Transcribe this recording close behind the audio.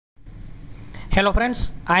Hello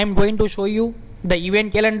friends, I am going to show you the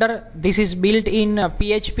event calendar. This is built in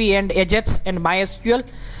PHP and Ajax and mysql.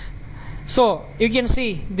 So you can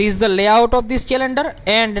see this is the layout of this calendar,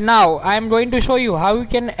 and now I am going to show you how you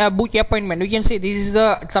can book appointment. You can see this is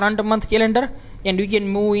the current month calendar, and you can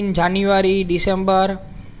move in January, December,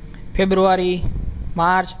 February,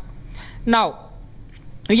 March. Now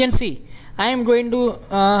you can see I am going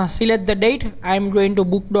to select the date. I am going to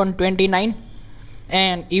book on 29,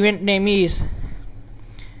 and event name is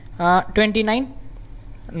 29.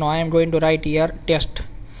 Now I am going to write here test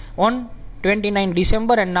on 29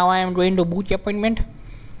 December, and now I am going to book appointment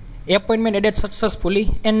added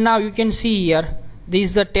successfully. And now you can see here this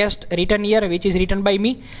is the test written here, which is written by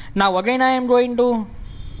me. Now again I am going to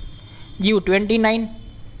give 29,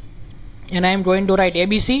 and I am going to write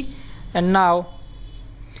ABC, and now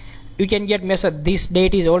you can get message this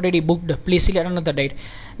date is already booked, please select another date.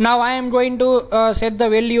 Now I am going to set the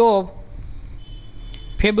value of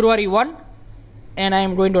February 1, and I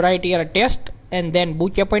am going to write here a test and then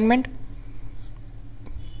book appointment.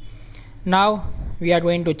 Now we are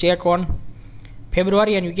going to check on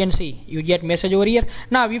February, and you can see you get message over here.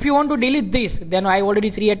 Now if you want to delete this, then I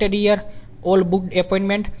already created here all booked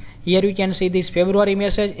appointment. Here you can see this February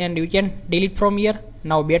message, and you can delete from here.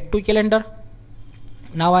 Now back to calendar.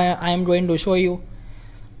 Now I am going to show you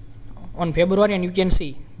on February, and you can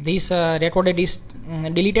see this recorded is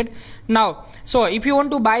deleted. Now so if you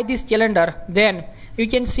want to buy this calendar, then you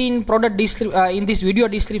can see in in this video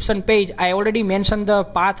description page I already mentioned the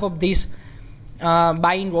path of this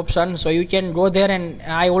buying option, so you can go there, and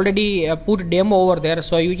I already put demo over there,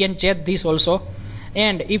 so you can check this also.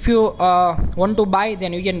 And if you want to buy,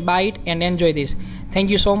 then you can buy it and enjoy this. Thank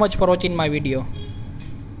you so much for watching my video.